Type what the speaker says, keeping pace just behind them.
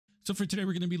So for today,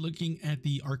 we're going to be looking at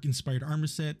the Arc inspired armor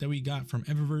set that we got from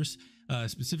Eververse.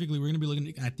 Specifically, we're going to be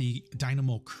looking at the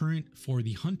Dynamo Current for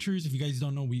the Hunters. If you guys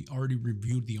don't know, we already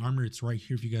reviewed the armor. It's right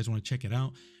here if you guys want to check it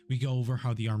out. We go over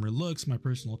how the armor looks, my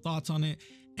personal thoughts on it,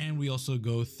 and we also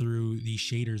go through the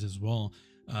shaders as well.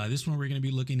 This one, we're going to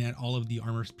be looking at all of the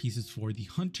armor pieces for the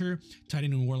Hunter.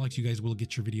 Titan and Warlocks, you guys will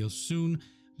get your videos soon.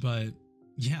 But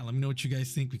yeah, let me know what you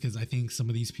guys think, because I think some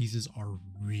of these pieces are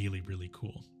really, really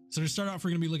cool. So to start off,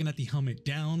 we're going to be looking at the helmet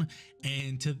down,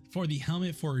 and for the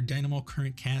helmet for Dynamo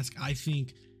Current Casque, I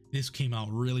think this came out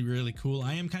really, really cool.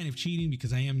 I am kind of cheating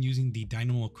because I am using the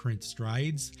Dynamo Current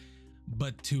Strides,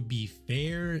 but to be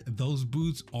fair, those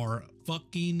boots are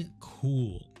fucking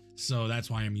cool. So that's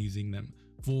why I'm using them.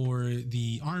 For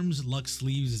the arms, Lux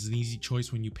sleeves is an easy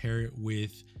choice when you pair it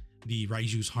with the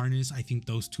Raiju's harness. I think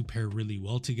those two pair really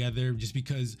well together, just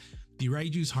because the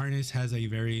Raiju's harness has a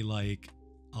very like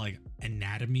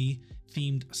anatomy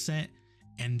themed set,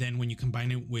 and then when you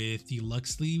combine it with the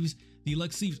Lux sleeves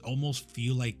almost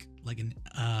feel like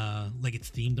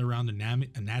it's themed around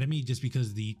anatomy, just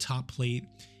because the top plate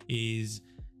is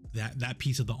that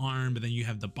piece of the arm, but then you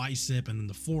have the bicep and then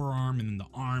the forearm and then the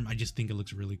arm. I just think it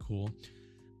looks really cool.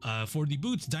 For the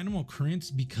boots, Dynamo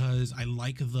Currents, because I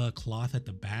like the cloth at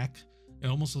the back. It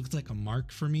almost looks like a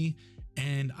mark for me,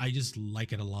 and I just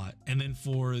like it a lot. And then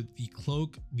for the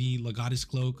cloak, the Legatus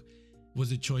cloak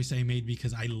was a choice I made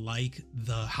because I like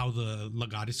how the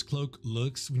Legatus cloak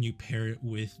looks when you pair it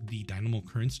with the Dynamo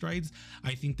Current Strides.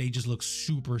 I think they just look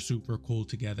super, super cool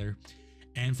together.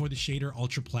 And for the shader,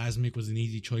 Ultra Plasmic was an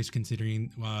easy choice,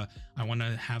 considering I want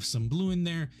to have some blue in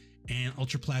there, and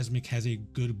Ultra Plasmic has a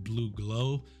good blue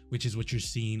glow, which is what you're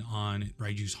seeing on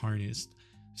Raiju's harness.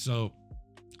 So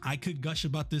I could gush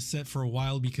about this set for a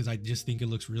while because I just think it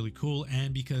looks really cool,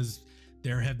 and because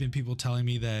there have been people telling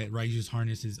me that Raiju's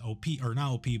harness is OP, or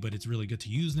not OP, but it's really good to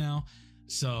use now.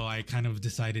 So I kind of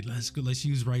decided let's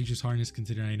use Raiju's harness,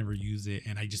 considering I never use it,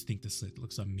 and I just think this set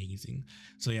looks amazing.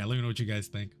 So yeah, let me know what you guys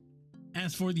think.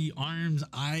 As for the arms,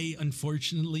 I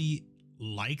unfortunately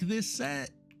like this set,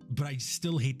 but I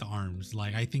still hate the arms.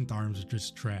 Like, I think the arms are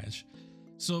just trash.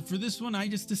 So for this one, I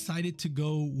just decided to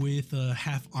go with a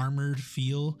half armored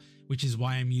feel, which is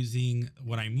why I'm using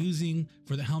what I'm using.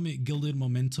 For the helmet, Gilded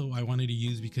Memento I wanted to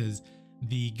use because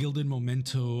the Gilded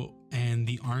Memento and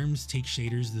the arms take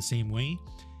shaders the same way,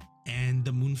 and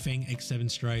the Moonfang X7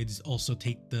 Strides also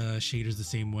take the shaders the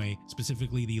same way,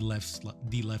 specifically the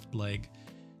left leg.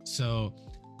 So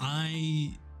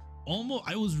I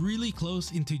was really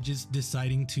close into just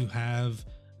deciding to have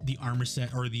the armor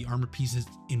set or the armor pieces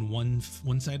in one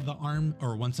side of the arm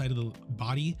or one side of the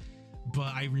body,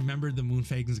 but I remembered the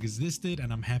Moonfangs existed,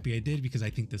 and I'm happy I did because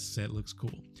I think this set looks cool.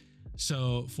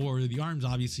 So for the arms,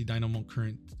 obviously Dynamo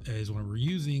Current is what we're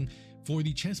using. For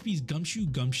the chest piece, Gumshoe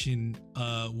Gumption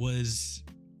was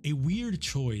a weird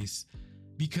choice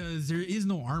because there is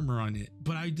no armor on it,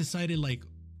 but I decided like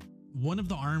one of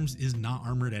the arms is not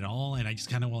armored at all, and I just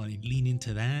kind of want to lean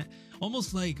into that,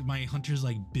 almost like my Hunter's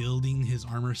like building his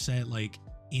armor set like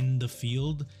in the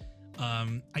field.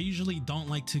 I usually don't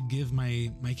like to give my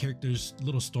characters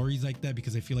little stories like that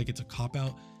because I feel like it's a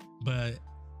cop-out, but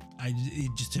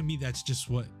to me that's just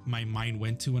what my mind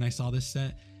went to when I saw this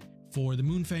set. For the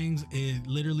Moonfangs,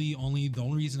 the only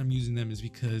reason I'm using them is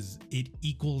because it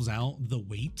equals out the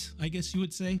weight, I guess you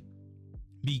would say,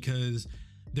 because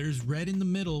there's red in the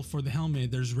middle for the helmet,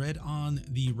 there's red on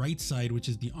the right side, which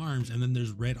is the arms, and then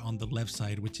there's red on the left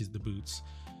side, which is the boots.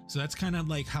 So that's kind of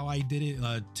like how I did it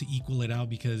to equal it out,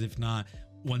 because if not,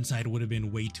 one side would have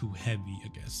been way too heavy, I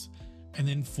guess. And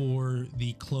then for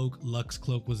the cloak, Lux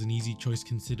Cloak was an easy choice,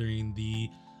 considering the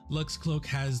Lux Cloak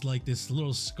has like this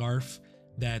little scarf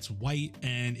that's white,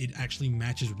 and it actually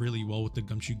matches really well with the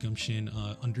Gumshoe Gumption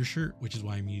undershirt, which is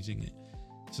why I'm using it.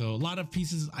 So a lot of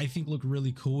pieces I think look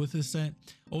really cool with this set.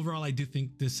 Overall, I do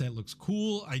think this set looks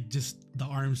cool. The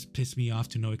arms piss me off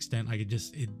to no extent.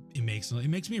 It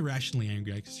makes me irrationally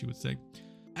angry, I guess you would say.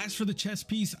 As for the chest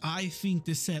piece, I think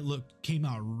this set came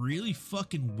out really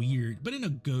fucking weird, but in a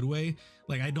good way.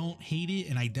 Like, I don't hate it,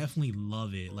 and I definitely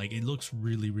love it. Like, it looks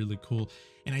really, really cool.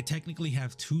 And I technically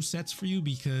have two sets for you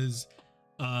because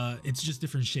it's just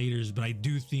different shaders, but I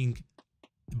do think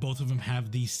both of them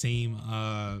have the same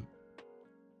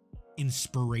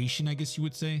inspiration, I guess you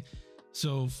would say.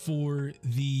 So for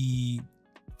the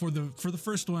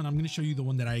first one, I'm going to show you the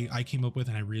one that I came up with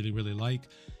and I really, really like.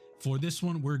 For this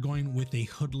one, we're going with a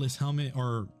hoodless helmet,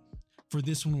 or for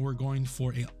this one, we're going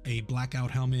for a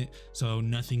blackout helmet, so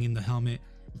nothing in the helmet.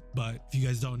 But if you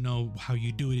guys don't know how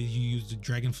you do it, is you use the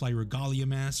Dragonfly Regalia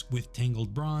mask with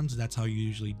Tangled Bronze. That's how you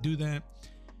usually do that.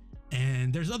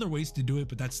 And there's other ways to do it,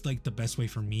 but that's like the best way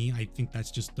for me. I think that's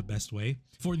just the best way.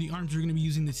 For the arms, we're going to be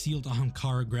using the sealed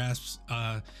Ahamkara grasps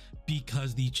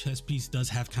because the chest piece does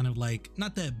have kind of like,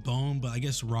 not that bone, but I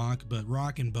guess rock, but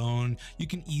rock and bone, you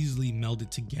can easily meld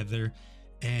it together.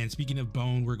 And speaking of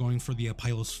bone, we're going for the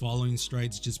Apollo's following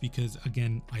strides just because,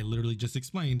 again, I literally just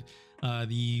explained,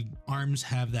 the arms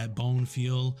have that bone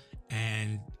feel,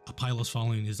 and Apollo's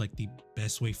following is like the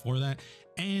best way for that.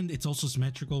 And it's also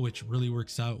symmetrical, which really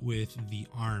works out with the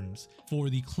arms. For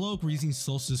the cloak, we're using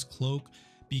Solstice Cloak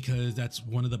because that's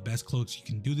one of the best cloaks you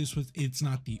can do this with. It's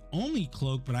not the only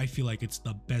cloak, but I feel like it's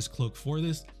the best cloak for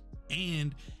this.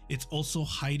 And it's also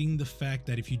hiding the fact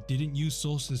that if you didn't use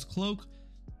Solstice Cloak,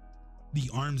 the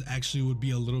arms actually would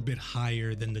be a little bit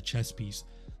higher than the chest piece.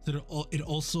 So it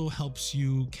also helps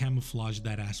you camouflage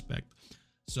that aspect.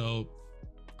 So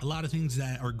a lot of things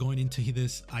that are going into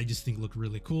this, I just think look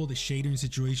really cool. The shadering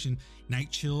situation,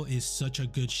 Night Chill is such a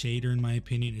good shader in my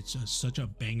opinion. It's such a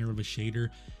banger of a shader.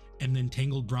 And then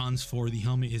Tangled Bronze for the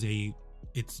helmet is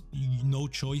it's no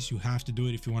choice. You have to do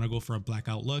it if you want to go for a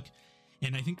blackout look.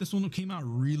 And I think this one came out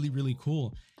really, really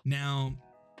cool. Now,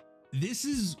 this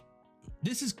is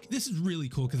really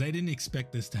cool because I didn't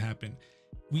expect this to happen.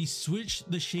 We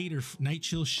switched the shader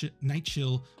Night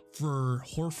Chill for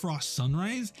Hoarfrost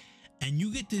Sunrise, and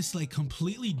you get this like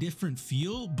completely different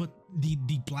feel, but the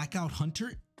Blackout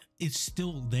Hunter is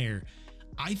still there.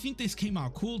 I think this came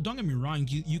out cool. Don't get me wrong,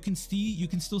 you can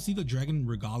still see the Dragon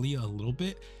Regalia a little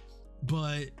bit,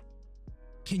 but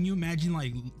can you imagine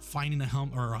like finding a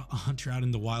helmet or a hunter out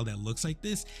in the wild that looks like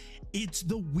this? It's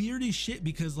the weirdest shit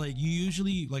because like you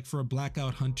usually, like for a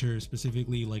Blackout Hunter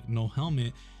specifically, like no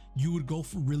helmet, you would go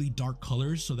for really dark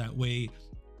colors so that way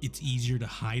it's easier to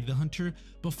hide the hunter.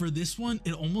 But for this one,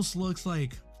 it almost looks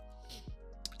like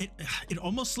it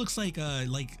almost looks like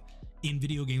in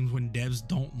video games when devs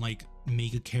don't like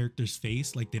make a character's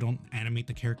face, like they don't animate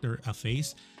the character a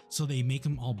face, so they make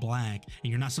them all black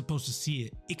and you're not supposed to see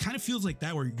it. It kind of feels like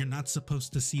that, where you're not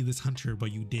supposed to see this hunter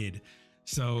but you did.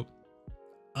 So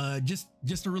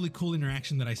just a really cool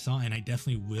interaction that I saw, and I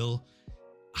definitely will.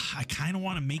 I kind of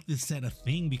want to make this set a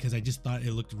thing because I just thought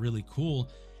it looked really cool.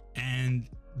 And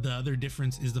the other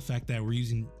difference is the fact that we're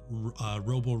using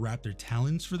Roboraptor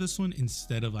talons for this one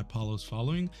instead of Apollo's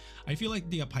following. I feel like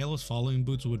the Apollo's following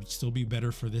boots would still be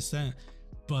better for this set,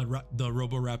 but the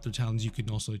Roboraptor talons you can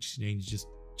also exchange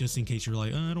just in case you're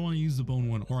like, oh, I don't want to use the bone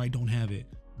one or I don't have it.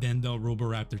 Then the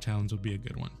Roboraptor talons would be a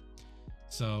good one.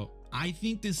 So I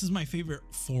think this is my favorite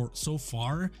for so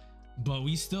far, but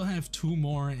we still have two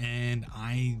more, and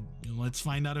let's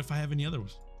find out if I have any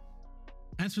others.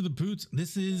 As for the boots,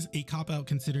 this is a cop-out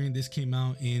considering this came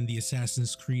out in the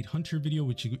Assassin's Creed Hunter video,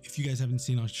 which if you guys haven't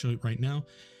seen, I'll show it right now.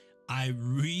 I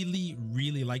really,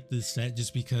 really like this set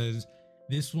just because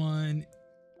this one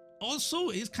also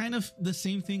is kind of the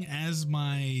same thing as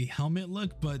my helmet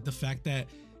look, but the fact that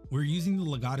we're using the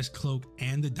Legatus Cloak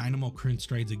and the Dynamo Current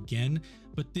Strides again,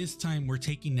 but this time we're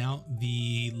taking out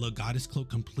the Legatus Cloak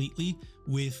completely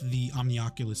with the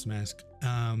Omnioculus Mask,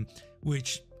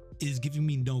 which is giving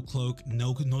me no cloak,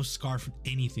 no scarf,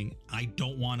 anything. I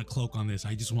don't want a cloak on this.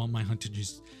 I just want my hunter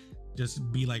just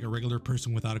be like a regular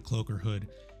person without a cloak or hood.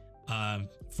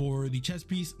 For the chest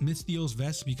piece, Misthios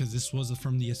vest, because this was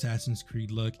from the Assassin's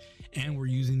Creed look, and we're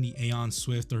using the Aeon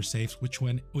Swift or Safe,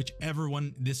 whichever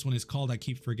one this one is called, I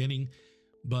keep forgetting.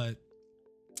 But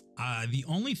the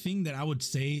only thing that I would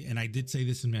say, and I did say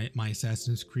this in my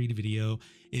Assassin's Creed video,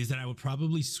 is that I would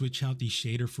probably switch out the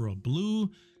shader for a blue,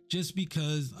 just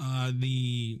because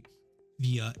the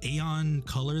Aeon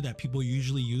color that people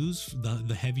usually use,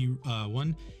 the heavy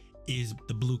one, is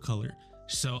the blue color.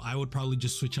 So I would probably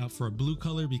just switch out for a blue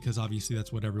color because obviously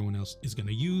that's what everyone else is going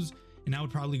to use. And I would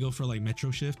probably go for like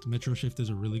Metro Shift. Metro Shift is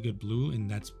a really good blue,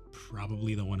 and that's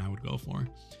probably the one I would go for.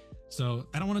 So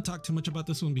I don't want to talk too much about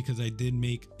this one because I did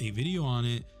make a video on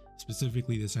it,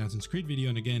 specifically the Assassin's Creed video.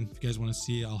 And again, if you guys want to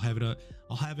see it, I'll have it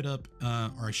up,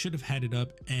 or I should have had it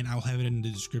up, and I'll have it in the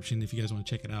description if you guys want to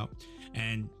check it out.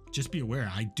 And just be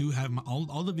aware, I do have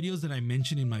all the videos that I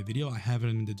mentioned in my video, I have it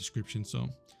in the description. So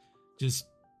just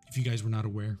if you guys were not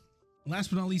aware. Last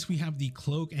but not least, we have the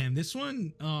cloak, and this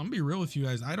one, I'm gonna be real with you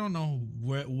guys, I don't know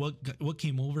what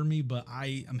came over me, but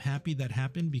I am happy that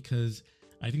happened because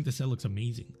I think the set looks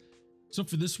amazing. So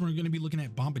for this one, we're going to be looking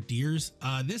at Bombardiers.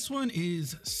 This one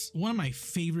is one of my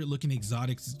favorite looking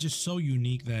exotics. It's just so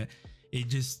unique that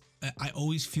I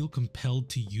always feel compelled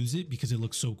to use it because it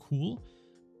looks so cool.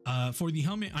 For the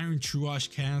helmet, Iron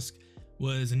Truash Cask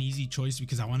was an easy choice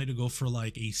because I wanted to go for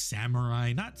like a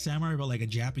samurai, not samurai, but like a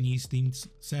Japanese themed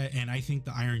set. And I think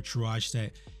the Iron Truash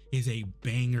set is a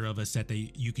banger of a set that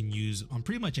you can use on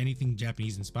pretty much anything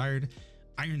Japanese inspired.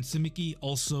 Iron Simicky,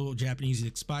 also Japanese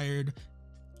inspired.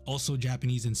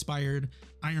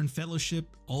 Iron Fellowship,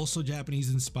 also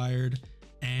Japanese inspired.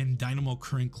 And Dynamo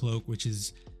Current Cloak, which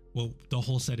is what the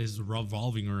whole set is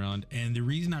revolving around. And the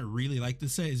reason I really like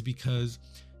this set is because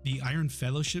the Iron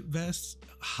Fellowship vest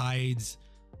hides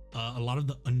a lot of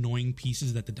the annoying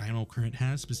pieces that the Dynamo Current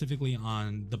has, specifically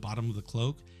on the bottom of the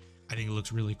cloak. I think it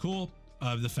looks really cool.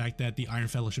 The fact that the Iron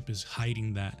Fellowship is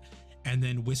hiding that. And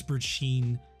then Whispered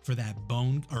Sheen for that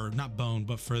bone, or not bone,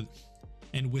 but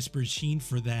and Whispered Sheen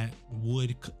for that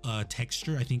wood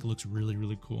texture. I think it looks really,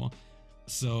 really cool.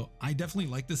 So I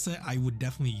definitely like this set. I would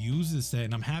definitely use this set,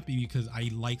 and I'm happy because I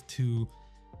like to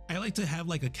have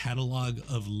like a catalog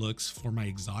of looks for my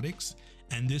exotics,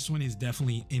 and this one is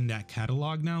definitely in that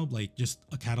catalog now. Like just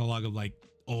a catalog of like,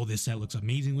 oh, this set looks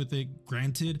amazing with it.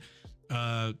 Granted,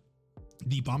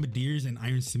 the Bombardiers and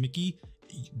Iron Simicky,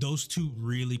 those two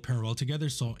really pair well together.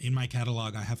 So in my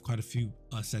catalog, I have quite a few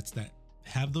sets that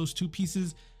have those two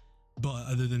pieces. But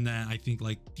other than that, I think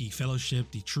like the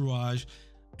Fellowship, the Truage,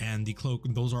 and the Cloak,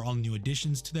 those are all new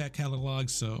additions to that catalog.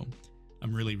 So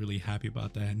I'm really, really happy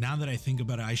about that. Now that I think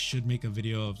about it, I should make a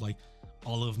video of like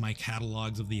all of my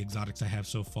catalogs of the exotics I have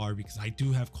so far, because I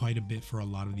do have quite a bit for a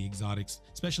lot of the exotics,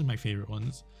 especially my favorite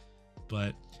ones.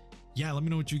 But yeah, let me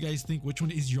know what you guys think. Which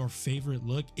one is your favorite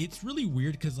look? It's really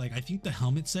weird because like I think the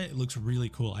helmet set looks really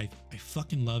cool. I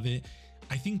fucking love it.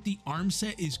 I think the arm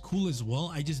set is cool as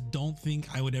well. I just don't think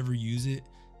I would ever use it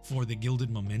for the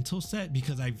Gilded Memento set,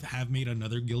 because I have made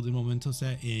another Gilded Memento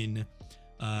set in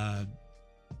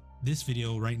this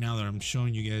video right now that I'm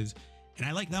showing you guys, and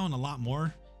I like that one a lot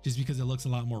more just because it looks a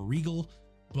lot more regal.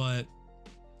 But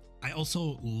I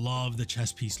also love the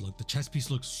chest piece look. The chest piece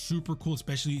looks super cool,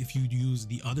 especially if you use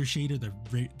the other shader, the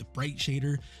bright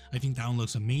shader. I think that one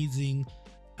looks amazing.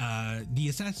 The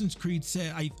Assassin's Creed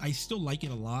set, I still like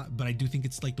it a lot, but I do think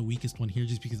it's like the weakest one here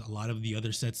just because a lot of the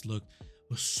other sets look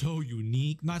so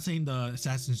unique. Not saying the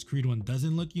Assassin's Creed one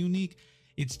doesn't look unique.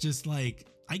 It's just like,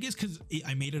 I guess because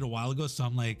I made it a while ago, so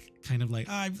I'm like kind of like,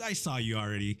 I saw you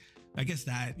already. I guess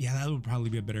that, yeah, that would probably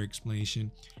be a better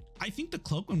explanation. I think the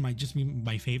cloak one might just be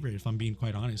my favorite, if I'm being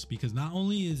quite honest, because not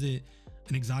only is it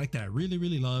an exotic that I really,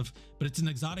 really love, but it's an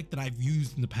exotic that I've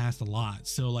used in the past a lot.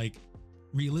 So like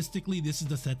realistically, this is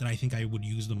the set that I think I would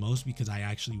use the most because I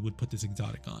actually would put this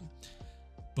exotic on.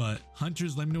 But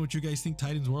hunters, let me know what you guys think.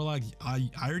 Titans, Warlock, I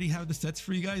already have the sets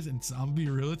for you guys, and I'll be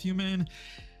real with you, man.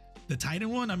 The Titan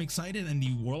one, I'm excited, and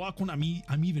the Warlock one,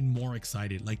 I'm even more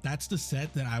excited. Like that's the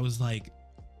set that I was like,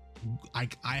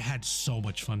 I had so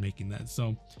much fun making that.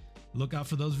 So look out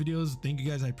for those videos. Thank you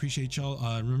guys, I appreciate y'all.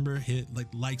 Remember, hit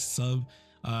like, sub,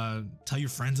 tell your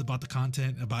friends about the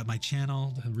content, about my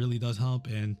channel. That really does help,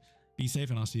 and be safe,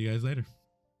 and I'll see you guys later.